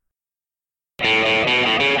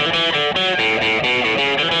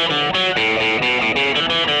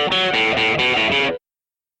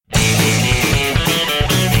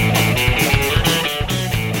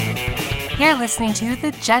listening to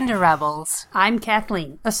The Gender Rebels. I'm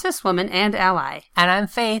Kathleen, a cis woman and ally. And I'm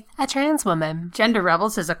Faith, a trans woman. Gender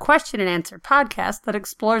Rebels is a question and answer podcast that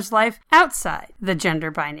explores life outside the gender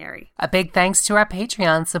binary. A big thanks to our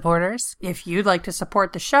Patreon supporters. If you'd like to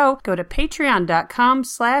support the show, go to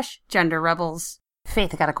patreon.com/genderrebels.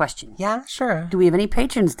 Faith, I got a question. Yeah, sure. Do we have any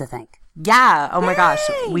patrons to thank? Yeah. Oh my gosh.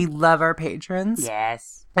 We love our patrons.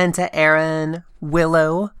 Yes. And to Aaron,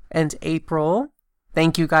 Willow, and April.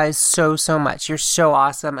 Thank you guys so much. You're so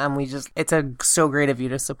awesome. And it's so great of you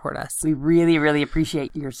to support us. We really, really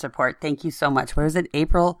appreciate your support. Thank you so much. What is it?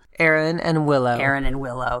 April? Aaron and Willow. Aaron and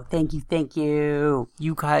Willow. Thank you.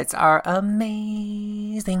 You guys are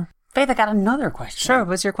amazing. Faith, I got another question. Sure.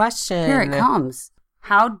 What's your question? Here it comes.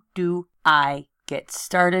 How do I get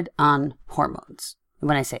started on hormones? And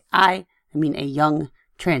when I say I mean a young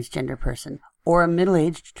transgender person, or a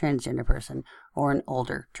middle-aged transgender person, or an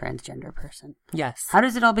older transgender person. Yes. How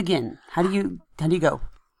does it all begin? How do you go?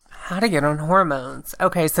 How to get on hormones.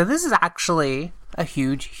 Okay, so this is actually a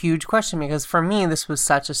huge question, because for me, this was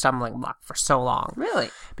such a stumbling block for so long.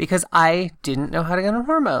 Really? Because I didn't know how to get on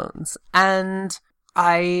hormones. And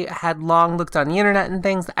I had long looked on the internet and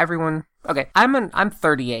things. Okay, I'm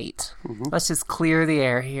 38. Mm-hmm. Let's just clear the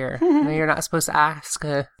air here. I know you're not supposed to ask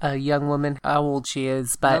a young woman how old she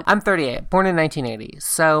is, but nope. I'm 38, born in 1980.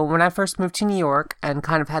 So when I first moved to New York and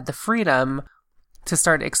kind of had the freedom to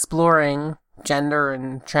start exploring gender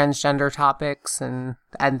and transgender topics and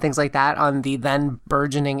things like that on the then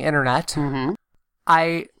burgeoning internet, mm-hmm.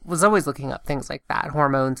 I was always looking up things like that,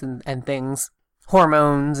 hormones and things,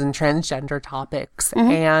 hormones and transgender topics,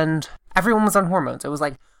 mm-hmm. and everyone was on hormones. It was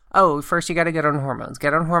like, oh, first you got to get on hormones,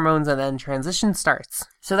 and then transition starts.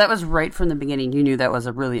 So that was right from the beginning. You knew that was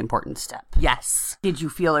a really important step. Yes. Did you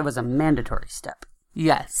feel it was a mandatory step?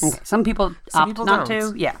 Yes. Okay. Some people opt not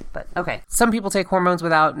to. Yeah, but okay. Some people take hormones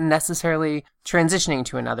without necessarily transitioning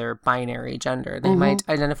to another binary gender. They mm-hmm. might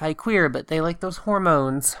identify queer, but they like those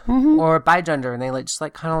hormones, mm-hmm. or bigender, and they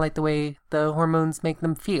kind of like the way the hormones make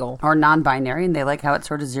them feel. Or non-binary, and they like how it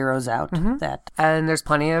sort of zeroes out mm-hmm. that. And there's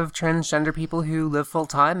plenty of transgender people who live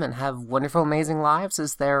full-time and have wonderful, amazing lives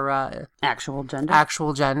as their actual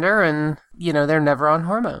gender, and they're never on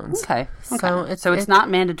hormones. Okay. So it's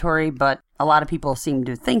not mandatory, but a lot of people seem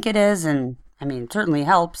to think it is, and I mean, it certainly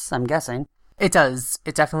helps, I'm guessing. It does.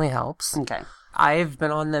 It definitely helps. Okay. I've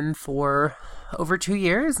been on them for over 2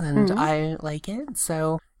 years, and mm-hmm. I like it,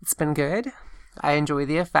 so it's been good. I enjoy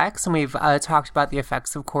the effects, and we've talked about the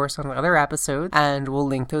effects, of course, on other episodes, and we'll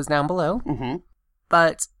link those down below. Mm-hmm.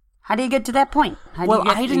 But how do you get to that point? I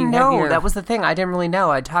didn't know. That was the thing. I didn't really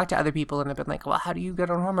know. I'd talked to other people, and I've been like, well, how do you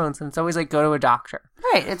get on hormones? And it's always like, go to a doctor.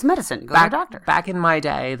 Right, it's medicine. Go to a doctor. Back in my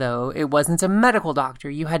day, though, it wasn't a medical doctor.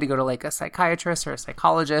 You had to go to like a psychiatrist or a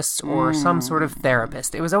psychologist or some sort of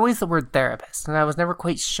therapist. It was always the word therapist, and I was never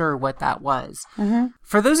quite sure what that was. Mm-hmm.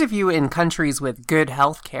 For those of you in countries with good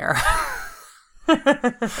health care,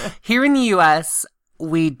 here in the U.S.,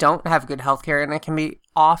 we don't have good health care, and it can be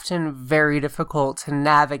often very difficult to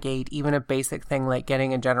navigate even a basic thing like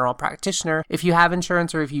getting a general practitioner if you have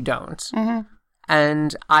insurance or if you don't. Mm-hmm.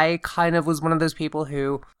 And I kind of was one of those people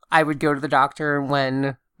who I would go to the doctor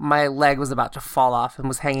when my leg was about to fall off and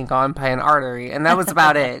was hanging on by an artery, and that was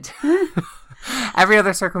about it. Every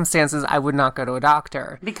other circumstances, I would not go to a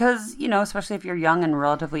doctor. Because, especially if you're young and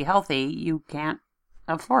relatively healthy, you can't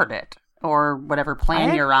afford it. Or whatever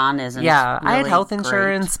plan you're on isn't. Yeah, really I had health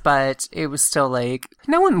insurance, great. But it was still like,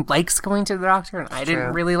 no one likes going to the doctor, and I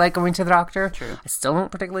didn't really like going to the doctor. True. I still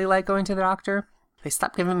don't particularly like going to the doctor. They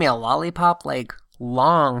stopped giving me a lollipop like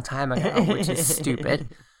long time ago, which is stupid.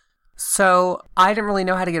 So I didn't really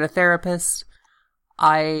know how to get a therapist.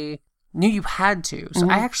 I knew you had to. So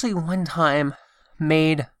mm-hmm. I actually one time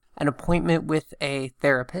made an appointment with a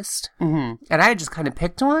therapist, mm-hmm. and I had just kind of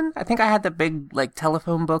picked one. I think I had the big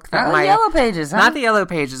telephone book that the Yellow Pages, huh? Not the Yellow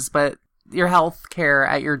Pages, but your health care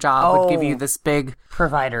at your job would give you this big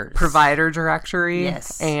provider directory.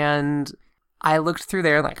 Yes, and I looked through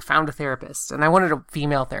there and found a therapist, and I wanted a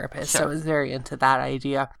female therapist, so I was very into that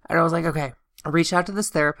idea. And I was like, okay, I'll reach out to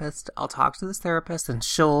this therapist, I'll talk to this therapist, and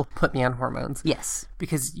she'll put me on hormones. Yes.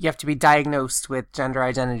 Because you have to be diagnosed with gender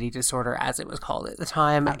identity disorder, as it was called at the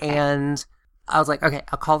time. Okay. And I was like, okay,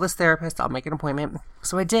 I'll call this therapist, I'll make an appointment.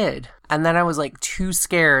 So I did. And then I was too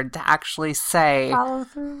scared to actually say follow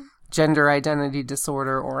through. Gender identity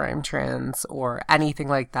disorder, or I'm trans, or anything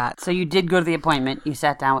like that. So you did go to the appointment, you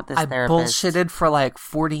sat down with this therapist. I bullshitted for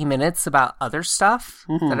 40 minutes about other stuff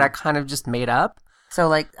mm-hmm. that I kind of just made up.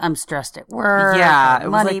 So, I'm stressed at work. Yeah, it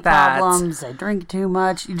was money like that. problems. I drink too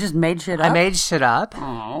much. You just made shit up? I made shit up.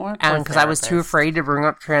 Oh, and because I was too afraid to bring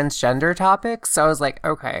up transgender topics, so I was like,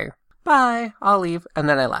 okay, bye, I'll leave. And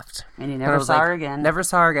then I left. And you And I never was saw like, her again. Never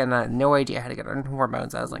saw her again. I had no idea how to get on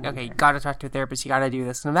hormones. I was like, okay, you got to talk to a therapist. You got to do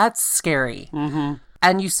this. And that's scary. Mm-hmm.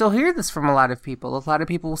 And you still hear this from a lot of people. A lot of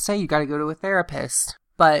people will say you got to go to a therapist.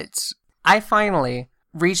 But I finally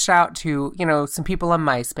reached out to, some people on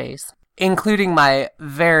MySpace, including my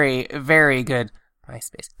very, very good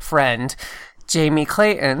MySpace friend, Jamie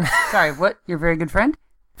Clayton. Sorry, what? Your very good friend?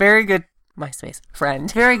 Very good MySpace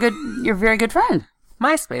friend. Very good. Your very good friend.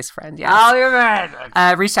 MySpace friend, yeah. Oh, you're very good.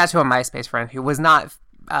 I reached out to a MySpace friend who was not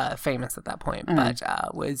famous at that point, but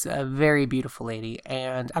was a very beautiful lady.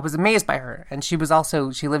 And I was amazed by her. And she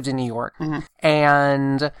lived in New York.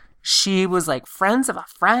 And she was like friends of a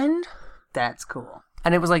friend. That's cool.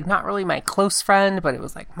 And it was like not really my close friend, but it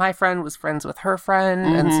was like my friend was friends with her friend.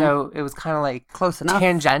 And so it was kind of like Close enough.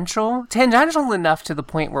 tangential enough to the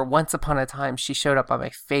point where once upon a time she showed up on my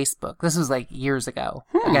Facebook. This was like years ago.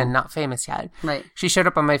 Again, not famous yet. Right. She showed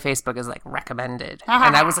up on my Facebook as like recommended.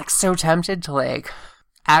 And I was like so tempted to like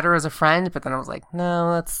add her as a friend, but then I was like,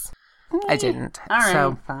 no, I didn't. All right,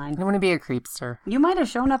 so, fine. I don't want to be a creepster. You might have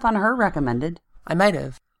shown up on her recommended. I might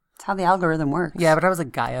have. That's how the algorithm works. Yeah, but I was a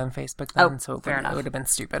guy on Facebook then, so fair enough. It would have been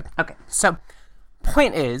stupid. Okay. So,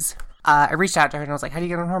 point is, I reached out to her and I was like, how do you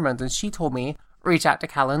get on hormones? And she told me, reach out to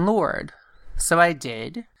Callan Lord. So I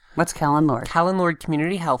did. What's Callan Lord? Callan Lord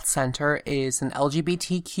Community Health Center is an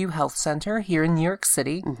LGBTQ health center here in New York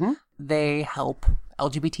City. They help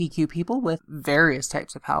LGBTQ people with various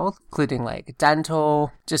types of health, including like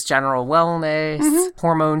dental, just general wellness,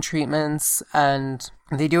 hormone treatments, and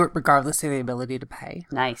they do it regardless of the ability to pay.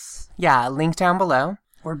 Nice. Yeah, link down below.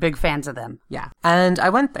 We're big fans of them. Yeah. And I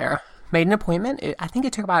went there, made an appointment. I think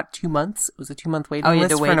it took about 2 months. It was a 2-month waiting Oh, you had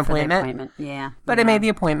list to for wait an for the appointment. appointment. Yeah. But I made the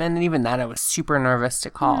appointment, and even then I was super nervous to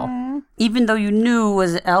call. Even though you knew it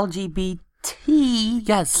was LGBT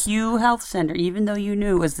Yes. Q Health Center, even though you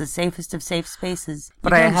knew it was the safest of safe spaces.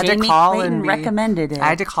 But I had to call and recommended it. I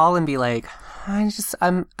had to call and be like, I just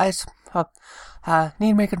need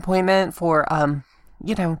to make an appointment for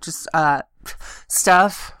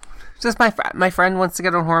stuff. Just my friend wants to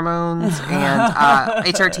get on hormones and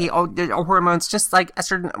HRT hormones, just like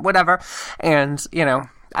estrogen, whatever. And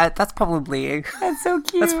that's probably That's so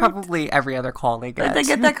cute. that's probably every other call they get. They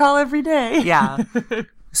get that call every day. Yeah.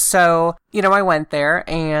 So, I went there,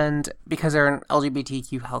 and because they're an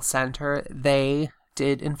LGBTQ health center, they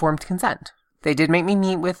did informed consent. They did make me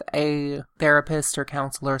meet with a therapist or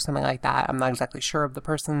counselor or something like that. I'm not exactly sure of the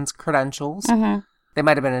person's credentials. They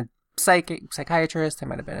might have been a psychiatrist. They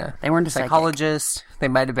might have been They weren't a psychologist. They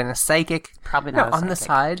might have been a psychic. Probably not a on the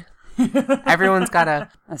psychic. side. Everyone's got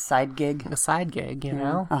A side gig. a side gig,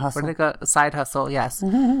 a hustle. What do they got? A side hustle, yes.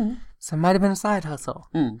 So it might have been a side hustle.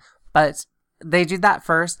 But they do that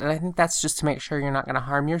first, and I think that's just to make sure you're not going to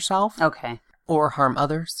harm yourself Okay. or harm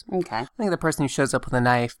others. Okay. I think the person who shows up with a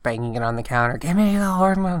knife, banging it on the counter, give me the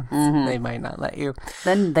hormones, they might not let you.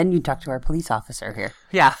 Then you talk to our police officer here.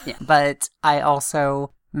 Yeah. But I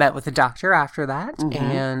also met with a doctor after that,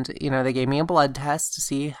 and, they gave me a blood test to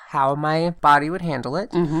see how my body would handle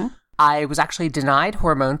it. I was actually denied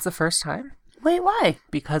hormones the first time Wait, why?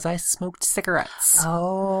 because I smoked cigarettes.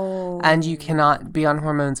 Oh. And you cannot be on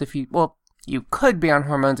hormones if you could be on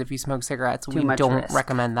hormones if you smoke cigarettes. We much don't risk.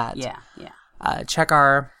 recommend that. Yeah. Check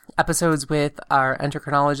our episodes with our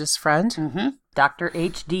endocrinologist friend. Dr.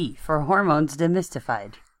 HD for Hormones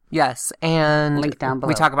Demystified. Yes, and Link down below.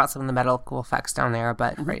 we talk about some of the medical effects down there,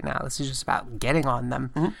 but right now this is just about getting on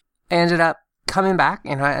them. I ended up coming back,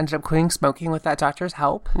 and I ended up quitting smoking with that doctor's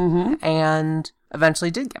help, and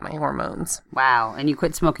eventually did get my hormones. Wow. And you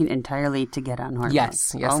quit smoking entirely to get on hormones.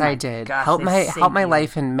 Yes, Oh my I did. gosh, help they my saved you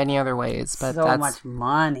life in many other ways, but so that's much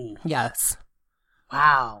money. yes,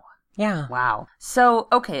 Wow. yeah. Wow. So,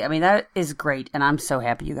 okay, I mean, that is great, and I'm so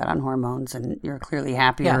happy you got on hormones, and you're clearly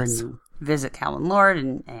happier, Yes. and you visit Callan Lord,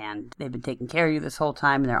 and they've been taking care of you this whole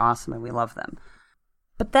time, and they're awesome, and we love them.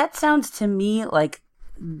 But that sounds to me like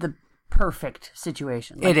the perfect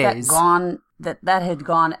situation. Like It that is. That had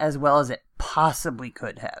gone as well as it possibly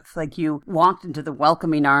could have. Like you walked into the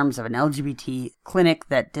welcoming arms of an LGBT clinic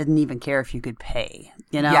that didn't even care if you could pay,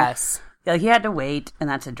 Yes. Like you had to wait, and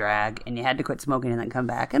that's a drag, and you had to quit smoking and then come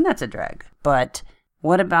back, and that's a drag. But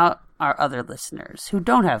what about our other listeners who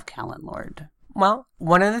don't have Callan Lord? Well,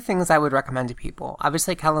 one of the things I would recommend to people,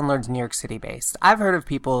 obviously Callan Lord's New York City based. I've heard of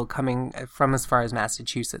people coming from as far as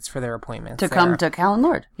Massachusetts for their appointments. To come to Callan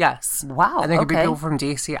Lord? Yes. Wow, And there could be okay. people from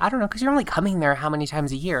DC. I don't know, because you're only coming there how many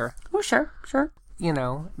times a year? Oh, sure.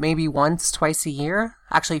 Maybe once, twice a year.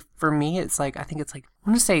 Actually, for me, I want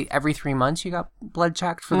to say every 3 months you got blood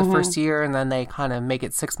checked for the first year, and then they kind of make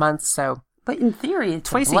it 6 months. So But in theory, it's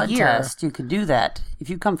Twice a a blood year. test. You could do that if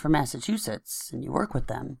you come from Massachusetts and you work with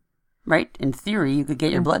them, right? In theory, you could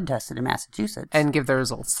get your blood tested in Massachusetts. and give the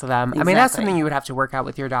results to them. I mean, that's Exactly. something you would have to work out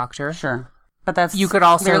with your doctor. Sure. But that's You could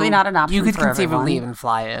also clearly not an option You could for conceivably everyone. even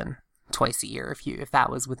fly in twice a year if that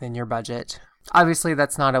was within your budget. Obviously,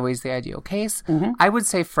 that's not always the ideal case. Mm-hmm. I would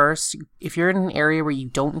say first, if you're in an area where you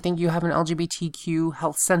don't think you have an LGBTQ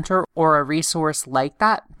health center or a resource like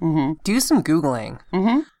that, do some Googling.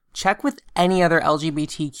 Mm-hmm. Check with any other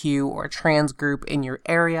LGBTQ or trans group in your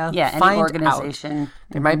area. Yeah, any Find organization. out.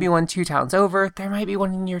 There might be one 2 towns over. There might be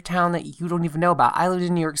one in your town that you don't even know about. I lived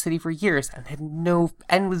in New York City for years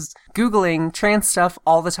and was Googling trans stuff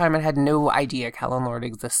all the time and had no idea Callan Lord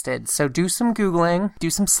existed. So do some Googling, do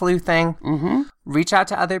some sleuthing, reach out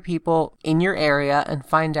to other people in your area and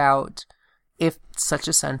find out if such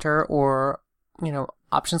a center or,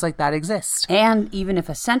 options like that exist. And even if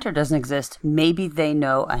a center doesn't exist, maybe they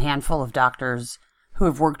know a handful of doctors who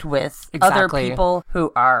have worked with other Exactly. people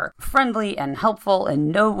who are friendly and helpful and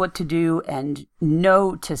know what to do and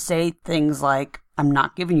know to say things like, I'm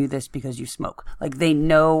not giving you this because you smoke. Like they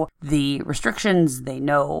know the restrictions, they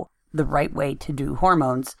know the right way to do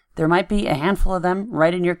hormones. There might be a handful of them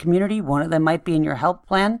right in your community. One of them might be in your health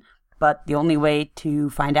plan, but the only way to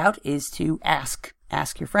find out is to ask.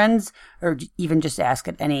 Ask your friends, or even just ask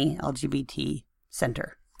at any LGBT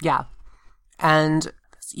center. Yeah. And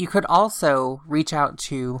you could also reach out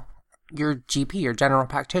to your GP, your general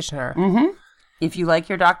practitioner. If you like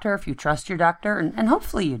your doctor, if you trust your doctor, and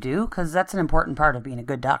hopefully you do, because that's an important part of being a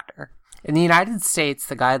good doctor. In the United States,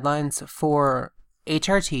 the guidelines for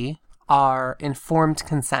HRT are informed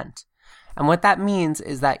consent. And what that means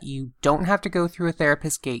is that you don't have to go through a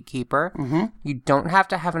therapist gatekeeper. You don't have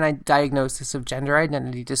to have a diagnosis of gender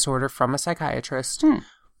identity disorder from a psychiatrist.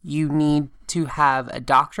 You need to have a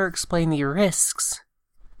doctor explain the risks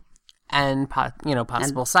and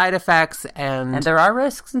possible side effects And there are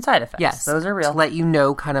risks and side effects. yes, Those are real. to let you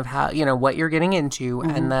know kind of how what you're getting into,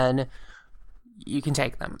 and then you can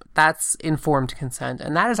take them. That's informed consent,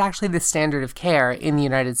 and that is actually the standard of care in the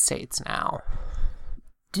United States now.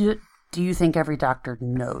 Do you think every doctor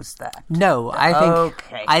knows that? No,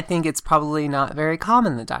 Okay. I think it's probably not very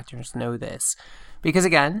common that doctors know this. Because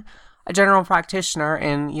again, a general practitioner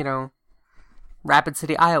in, Rapid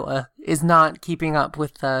City, Iowa is not keeping up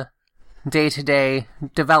with the day-to-day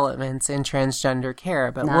developments in transgender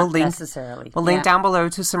care. But Not we'll link necessarily. We'll link Yeah. down below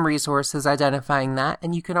to some resources identifying that,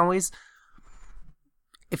 and you can always,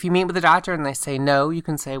 if you meet with a doctor and they say no, you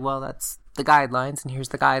can say, well, that's the guidelines, and here's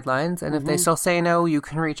the guidelines. And if they still say no, you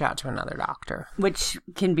can reach out to another doctor. Which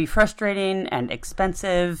can be frustrating and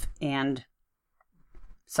expensive, and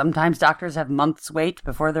sometimes doctors have months wait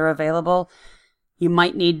before they're available. You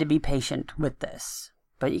might need to be patient with this,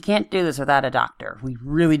 but you can't do this without a doctor. We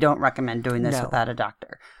really don't recommend doing this No. without a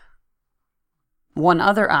doctor. One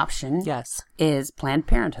other option Yes. is Planned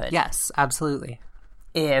Parenthood. Yes, absolutely.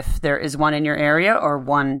 If there is one in your area, or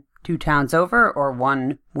one 2 towns over, or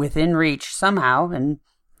one within reach somehow, and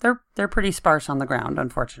they're pretty sparse on the ground,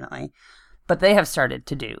 unfortunately. But they have started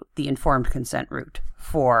to do the informed consent route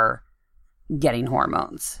for getting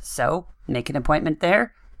hormones. So make an appointment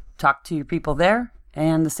there, talk to your people there,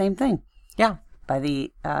 and the same thing. Yeah. By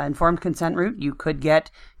the informed consent route, you could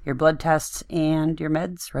get your blood tests and your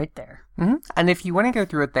meds right there. And if you want to go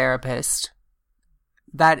through a therapist,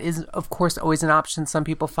 that is, of course, always an option. Some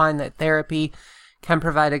people find that therapy can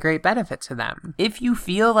provide a great benefit to them. If you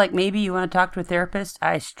feel like maybe you want to talk to a therapist,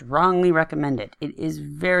 I strongly recommend it. It is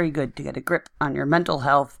very good to get a grip on your mental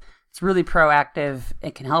health. It's really proactive.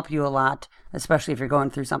 It can help you a lot, especially if you're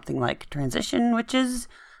going through something like transition, which is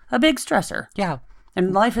a big stressor. Yeah,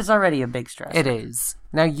 And life is already a big stressor. it is.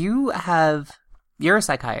 Now, you're a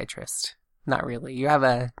psychiatrist. Not really. You have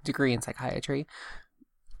a degree in psychiatry.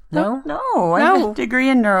 No? No, I have a degree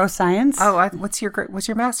in neuroscience. Oh, what's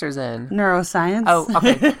your master's in? Neuroscience. Oh,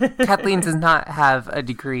 okay. Kathleen does not have a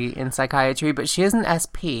degree in psychiatry, but she is an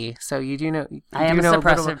SP, so you do know. I am a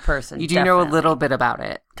suppressive person. You do know a definitely. little bit about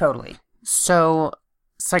it. Totally. So,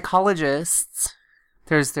 psychologists,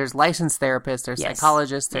 there's licensed therapists, there's Yes.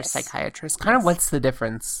 psychologists, there's Yes. psychiatrists. Kind of what's the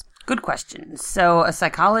difference? Good question. So a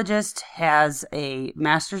psychologist has a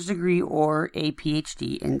master's degree or a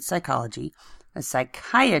PhD in psychology. A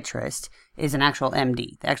psychiatrist is an actual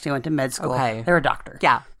MD. They actually went to med school. Okay. They're a doctor.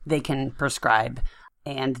 Yeah. They can prescribe,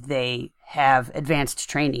 and they have advanced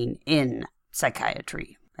training in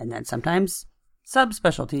psychiatry. And then sometimes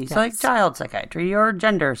subspecialties like child psychiatry or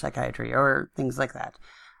gender psychiatry or things like that.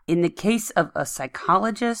 In the case of a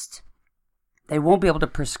psychologist, they won't be able to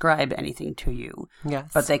prescribe anything to you. Yes.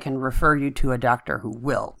 But they can refer you to a doctor who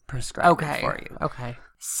will prescribe it for you. Okay.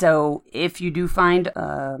 So if you do find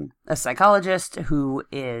a psychologist who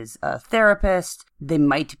is a therapist, they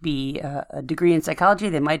might be a degree in psychology,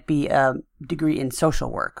 they might be a degree in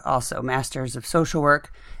social work. Also, masters of social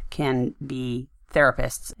work can be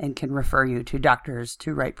therapists and can refer you to doctors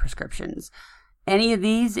to write prescriptions. Any of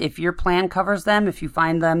these, if your plan covers them, if you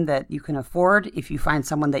find them that you can afford, if you find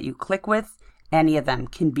someone that you click with, any of them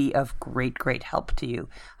can be of great, great help to you.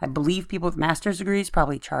 I believe people with master's degrees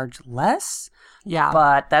probably charge less. Yeah.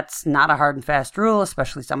 But that's not a hard and fast rule,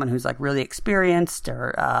 especially someone who's like really experienced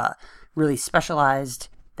or really specialized.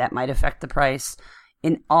 That might affect the price.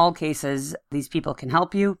 In all cases, these people can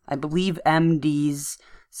help you. I believe MDs,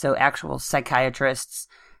 so actual psychiatrists,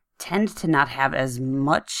 tend to not have as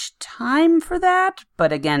much time for that.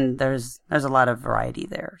 But again, there's a lot of variety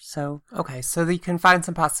there. So Okay, so you can find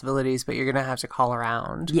some possibilities, but you're going to have to call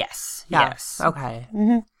around. yes. Okay.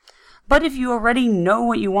 But if you already know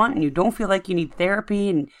what you want and you don't feel like you need therapy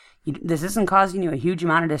and this isn't causing you a huge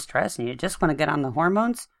amount of distress and you just want to get on the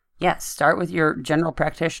hormones, yes, start with your general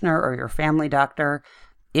practitioner or your family doctor.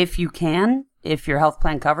 If you can, if your health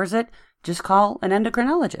plan covers it, just call an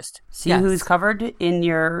endocrinologist. See Yes. who's covered in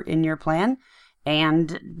your plan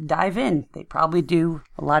and dive in. They probably do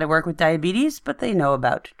a lot of work with diabetes, but they know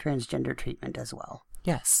about transgender treatment as well.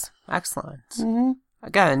 Yes. Excellent.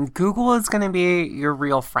 Again, Google is going to be your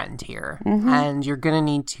real friend here. And you're going to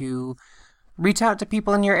need to reach out to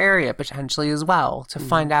people in your area potentially as well to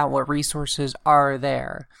find out what resources are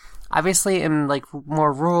there. Obviously, in like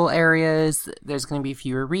more rural areas, there's going to be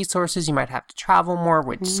fewer resources. You might have to travel more,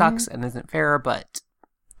 which sucks and isn't fair. But,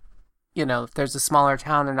 you know, if there's a smaller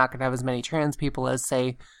town, they're not going to have as many trans people as,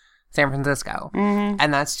 say, San Francisco.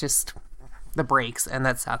 And that's just the breaks, and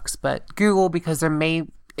that sucks. But Google, because it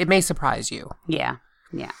may surprise you. Yeah.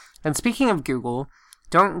 And speaking of Google,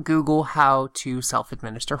 don't Google how to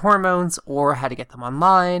self-administer hormones or how to get them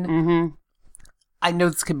online. I know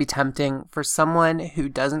this could be tempting for someone who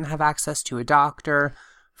doesn't have access to a doctor,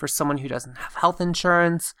 for someone who doesn't have health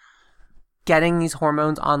insurance. Getting these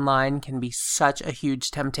hormones online can be such a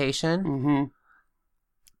huge temptation.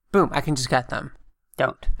 Boom, I can just get them.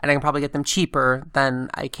 Don't. And I can probably get them cheaper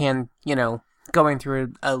than I can, you know, going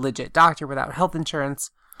through a legit doctor without health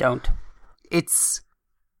insurance. Don't. It's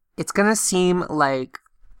going to seem like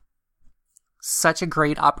such a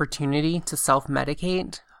great opportunity to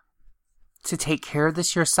self-medicate, to take care of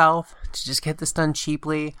this yourself, to just get this done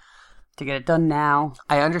cheaply. To get it done now.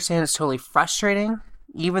 I understand it's totally frustrating.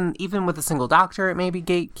 Even with a single doctor, it may be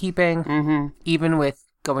gatekeeping. Even with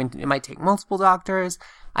it might take multiple doctors.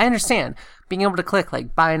 I understand. Being able to click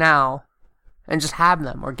like buy now and just have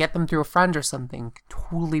them or get them through a friend or something could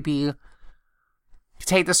totally be...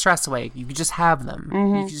 take the stress away. You could just have them.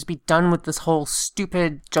 You could just be done with this whole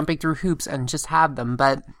stupid jumping through hoops and just have them.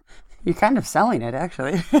 But you're kind of selling it,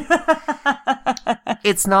 actually.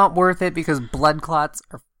 It's not worth it because blood clots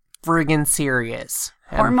are friggin' serious.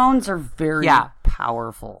 Hormones are very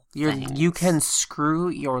powerful things. You can screw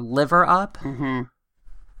your liver up. And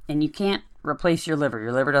you can't replace your liver.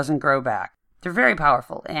 Your liver doesn't grow back. They're very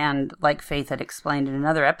powerful. And like Faith had explained in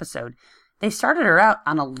another episode, they started her out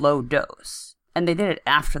on a low dose. And they did it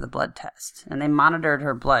after the blood test. And they monitored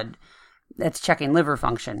her blood. That's checking liver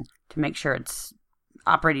function to make sure it's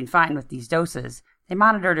operating fine with these doses. They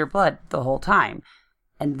monitored her blood the whole time.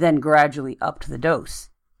 And then gradually upped the dose.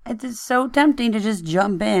 It is so tempting to just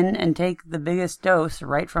jump in and take the biggest dose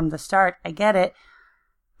right from the start. I get it.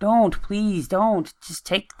 Don't, please, don't. Just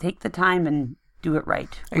take the time and do it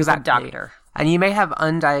right. With a doctor. And you may have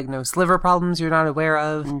undiagnosed liver problems you're not aware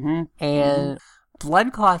of. And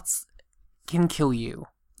blood clots can kill you.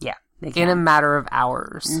 Yeah, they can. In a matter of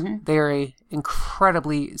hours. They're an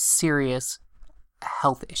incredibly serious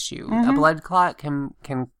health issue. A blood clot can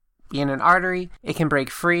be in an artery. It can break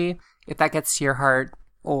free. If that gets to your heart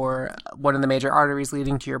or one of the major arteries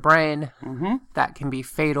leading to your brain, that can be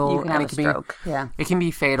fatal. You can have a stroke. It can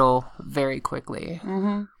be fatal very quickly.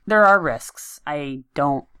 There are risks. I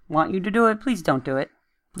don't want you to do it. Please don't do it.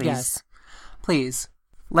 Please. Yes. Please.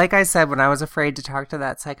 Like I said, when I was afraid to talk to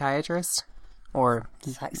that psychiatrist, or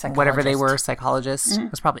whatever they were, psychologist,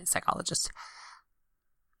 it was probably a psychologist.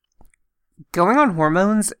 Going on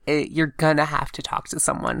hormones, you're gonna have to talk to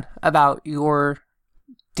someone about your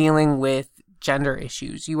dealing with gender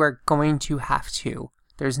issues. You are going to have to.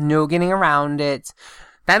 There's no getting around it.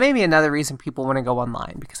 That may be another reason people want to go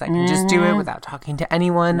online, because I can just do it without talking to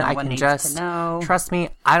anyone. No I one can needs just to know. Trust me.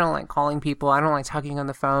 I don't like calling people. I don't like talking on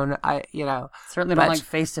the phone. Certainly don't like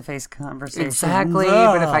face-to-face conversations. Exactly.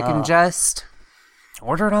 But if I can just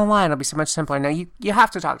order it online, it'll be so much simpler. Now you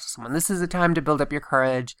have to talk to someone. This is the time to build up your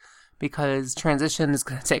courage. because transition is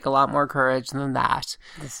going to take a lot more courage than that.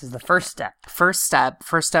 This is the first step. First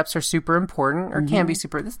steps are super important, or can be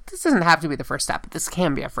super. This doesn't have to be the first step, but this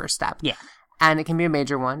can be a first step. Yeah. And it can be a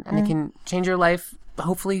major one, and it can change your life,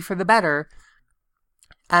 hopefully for the better.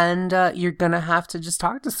 And you're going to have to just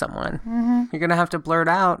talk to someone. You're going to have to blurt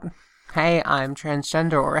out, hey, I'm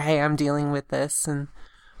transgender, or hey, I'm dealing with this,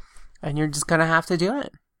 and you're just going to have to do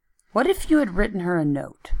it. What if you had written her a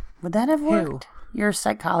note? Would that have worked? You're a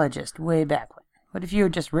psychologist way back when. What if you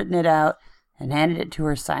had just written it out and handed it to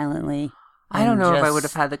her silently? I don't know if I would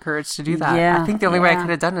have had the courage to do that. Yeah, I think the only way I could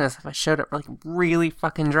have done it is if I showed up like really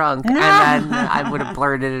fucking drunk, and then I would have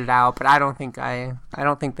blurted it out. But I don't think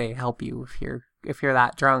they help you if you're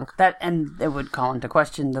that drunk. And it would call into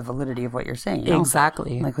question the validity of what you're saying.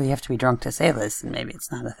 Exactly. Also. Like, well, you have to be drunk to say this, and maybe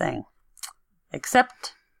it's not a thing.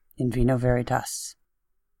 Except in vino veritas.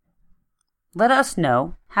 Let us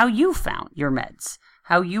know how you found your meds,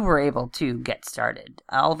 how you were able to get started.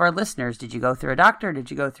 All of our listeners, did you go through a doctor?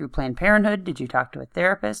 Did you go through Planned Parenthood? Did you talk to a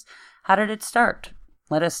therapist? How did it start?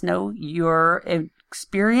 Let us know your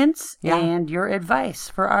experience and your advice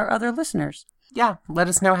for our other listeners. Yeah, let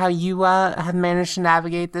us know how you have managed to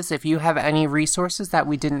navigate this. If you have any resources that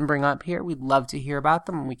we didn't bring up here, we'd love to hear about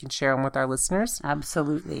them, and we can share them with our listeners.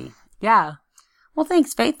 Absolutely. Yeah. Well,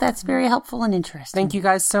 thanks, Faith. That's very helpful and interesting. Thank you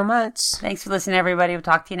guys so much. Thanks for listening, everybody. We'll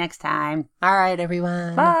talk to you next time. All right,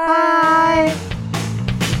 everyone. Bye.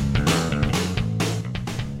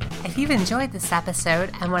 If you've enjoyed this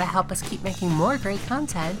episode and want to help us keep making more great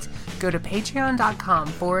content, go to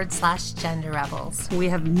patreon.com/genderrebels. We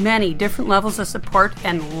have many different levels of support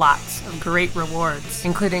and lots of great rewards,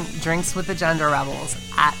 including drinks with the Gender Rebels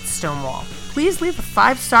at Stonewall. Please leave a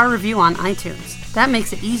 5-star review on iTunes. That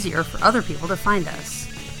makes it easier for other people to find us.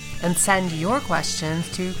 And send your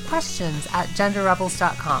questions to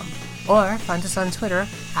questions@genderrebels.com or find us on Twitter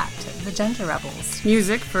 @TheGenderRebels.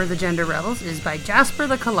 Music for The Gender Rebels is by Jasper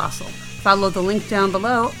the Colossal. Follow the link down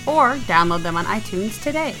below or download them on iTunes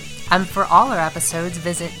today. And for all our episodes,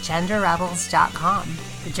 visit genderrebels.com.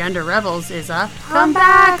 The Gender Rebels is a Come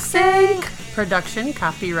Back Sync production,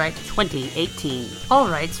 copyright 2018. All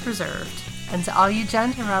rights reserved. And to all you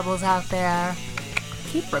gender rebels out there,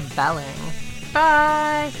 keep rebelling.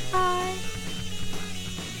 Bye. Bye.